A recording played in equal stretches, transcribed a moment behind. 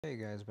Hey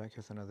guys, back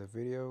with another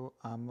video.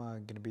 I'm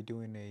going to be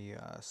doing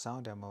a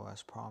sound demo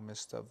as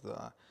promised of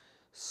the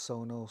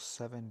Sonos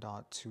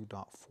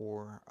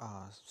 7.2.4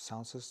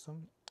 sound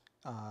system.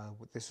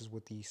 This is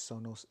with the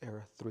Sonos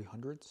Era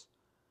 300s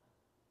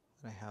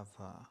that I have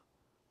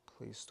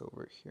placed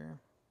over here.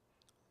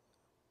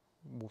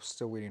 We're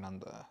still waiting on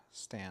the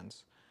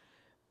stands,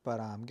 but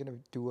I'm going to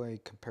do a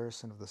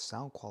comparison of the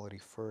sound quality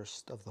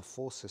first of the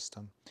full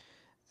system.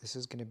 This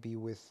is going to be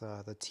with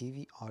the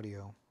TV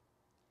audio.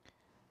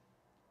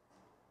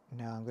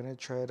 Now I'm going to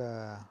try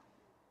to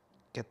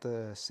get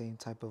the same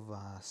type of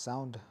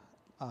sound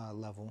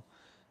level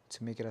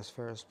to make it as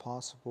fair as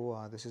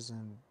possible. This is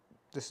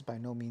by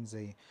no means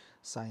a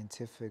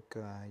scientific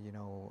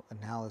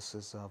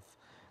analysis of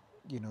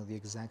the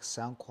exact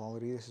sound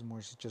quality. This is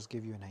more to just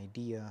give you an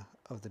idea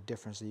of the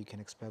difference that you can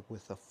expect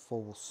with a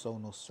full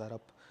Sonos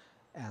setup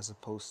as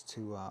opposed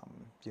to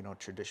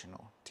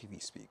traditional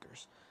TV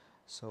speakers.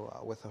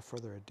 So without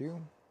further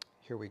ado,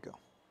 here we go.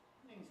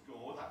 Evenings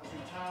go, that was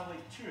entirely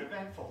too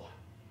eventful.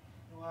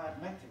 Though I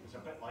admit it was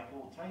a bit like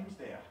old times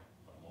there,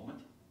 for a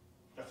moment.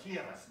 The three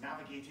of us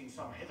navigating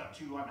some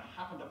hitherto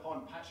unhappened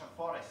upon patch of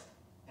forest.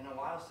 In a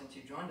while since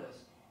you joined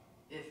us,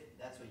 if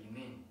that's what you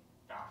mean.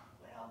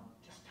 Well,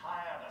 just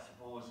tired, I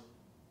suppose.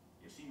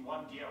 You've seen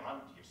one deer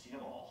hunt, you've seen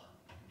them all.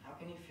 How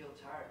can you feel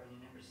tired when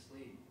you never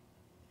sleep?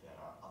 There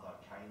are other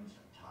kinds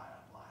of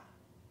tired, lad.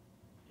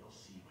 You'll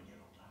see when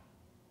you're older.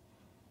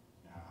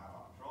 Now have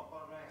a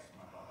proper rest,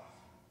 my brothers.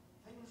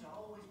 Things are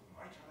always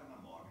brighter in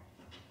the morning.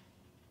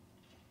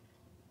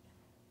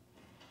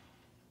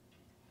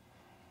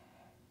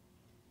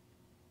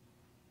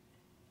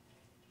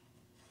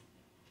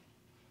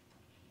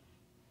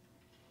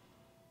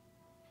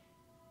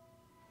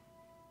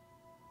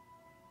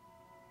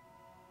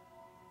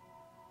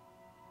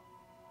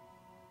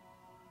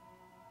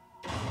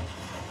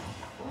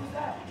 Who's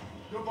that?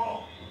 The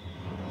ball!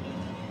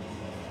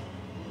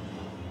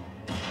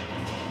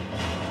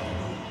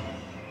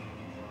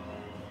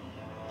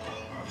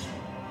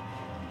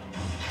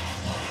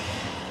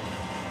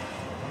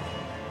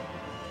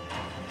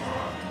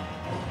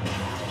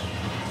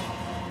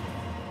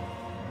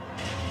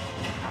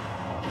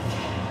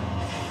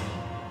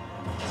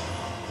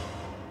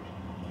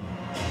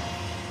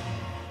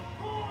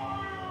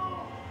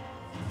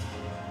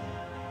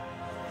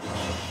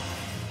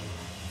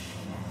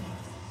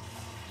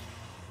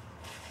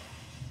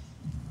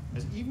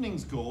 As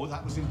evenings go,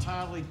 that was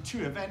entirely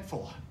too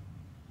eventful.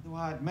 Though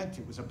I admit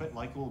it was a bit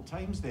like old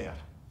times there,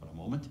 for a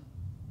moment.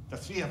 The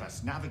three of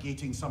us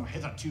navigating some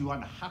hitherto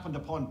unhappened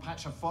upon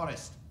patch of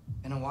forest.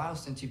 In a while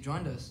since you've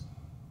joined us,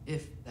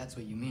 if that's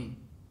what you mean.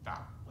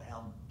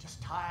 Well,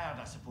 just tired,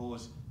 I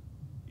suppose.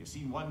 You've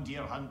seen one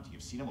deer hunt,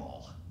 you've seen them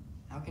all.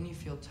 How can you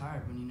feel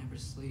tired when you never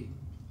sleep?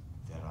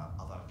 There are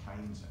other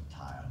kinds of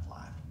tired,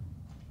 lad.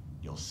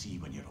 You'll see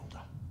when you're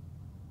older.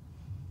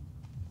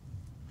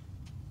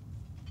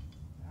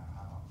 Now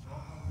have a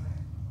proper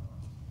rest.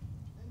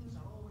 Things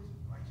are always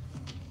brighter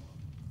than the morning.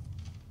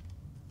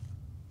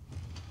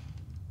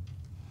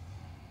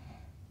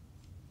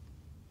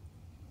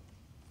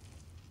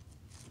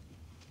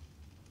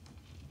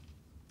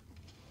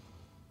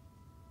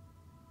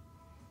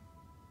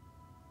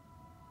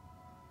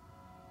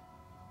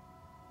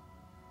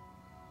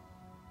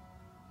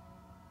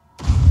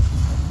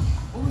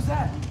 Who's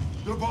that?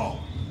 The ball!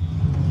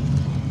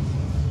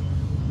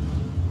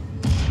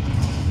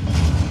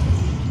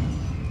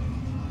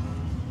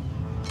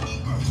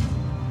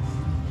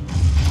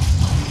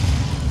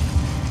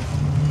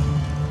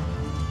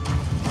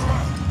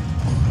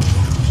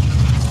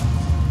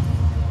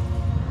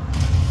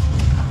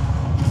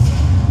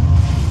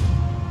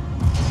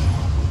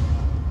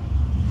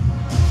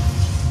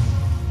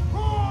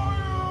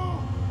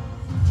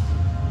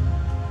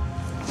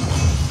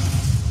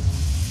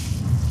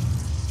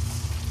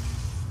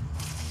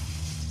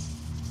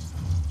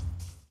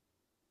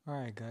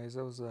 Alright guys,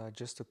 that was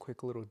just a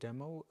quick little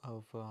demo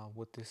of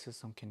what this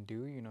system can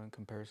do, in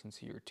comparison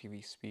to your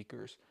TV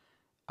speakers.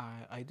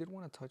 I did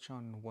want to touch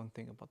on one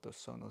thing about the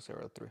Sonos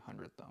Era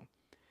 300 though.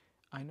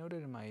 I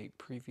noted in my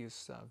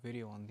previous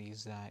video on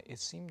these that it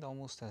seemed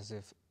almost as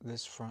if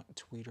this front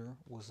tweeter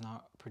was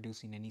not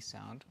producing any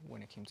sound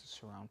when it came to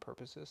surround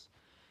purposes.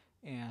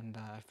 And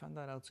I found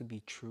that out to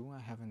be true. I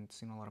haven't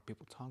seen a lot of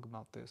people talk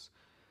about this.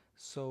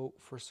 So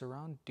for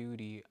surround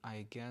duty,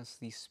 I guess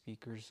these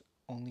speakers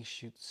only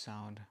shoot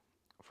sound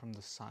from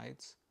the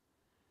sides,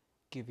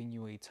 giving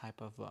you a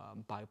type of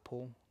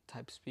bipole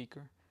type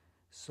speaker.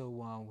 So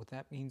what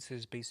that means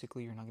is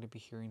basically you're not going to be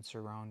hearing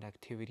surround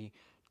activity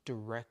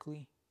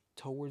directly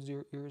towards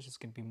your ears. It's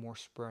going to be more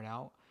spread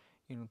out,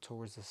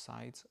 towards the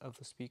sides of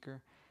the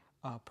speaker.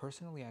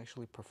 Personally, I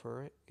actually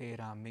prefer it. It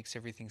makes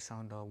everything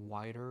sound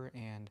wider,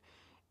 and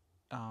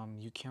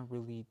you can't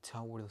really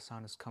tell where the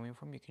sound is coming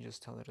from. You can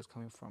just tell that it's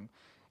coming from,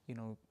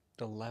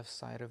 the left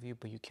side of you,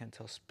 but you can't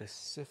tell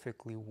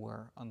specifically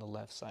where on the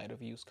left side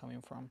of you is coming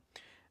from.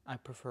 I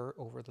prefer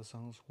over the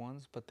Sonos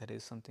ones, but that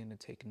is something to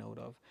take note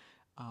of.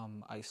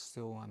 I'm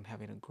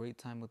having a great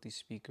time with these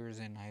speakers,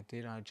 and I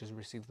just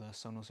received the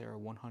Sonos Era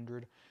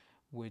 100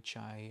 which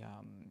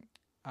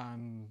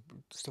I'm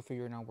still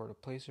figuring out where to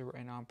place it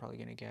right now. I'm probably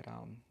gonna get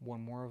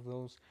one more of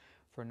those.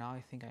 For now,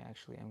 I think I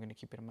actually am gonna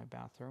keep it in my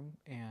bathroom,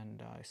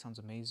 and it sounds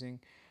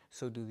amazing.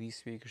 So do these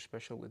speakers,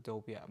 especially with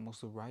Dolby Atmos.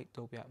 The right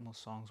Dolby Atmos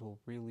songs will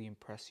really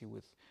impress you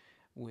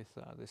with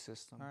the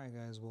system. All right,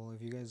 guys. Well,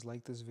 if you guys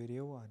like this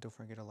video, don't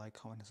forget to like,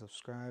 comment, and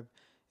subscribe.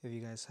 If you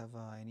guys have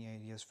any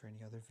ideas for any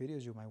other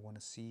videos you might want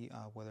to see,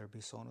 whether it be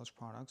Sonos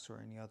products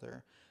or any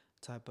other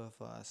type of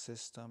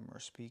system or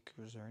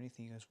speakers or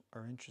anything you guys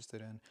are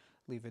interested in,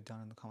 leave it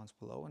down in the comments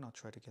below, and I'll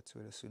try to get to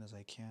it as soon as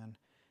I can.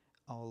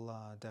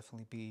 I'll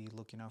definitely be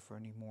looking out for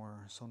any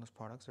more Sonos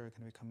products that are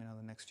going to be coming out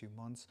in the next few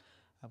months.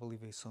 I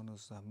believe a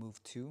Sonos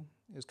Move 2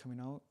 is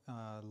coming out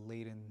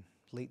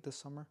late this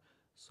summer,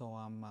 so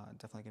I'm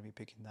definitely going to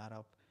be picking that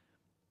up.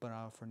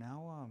 But for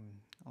now,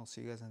 I'll see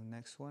you guys in the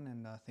next one,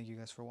 and thank you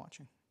guys for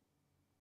watching.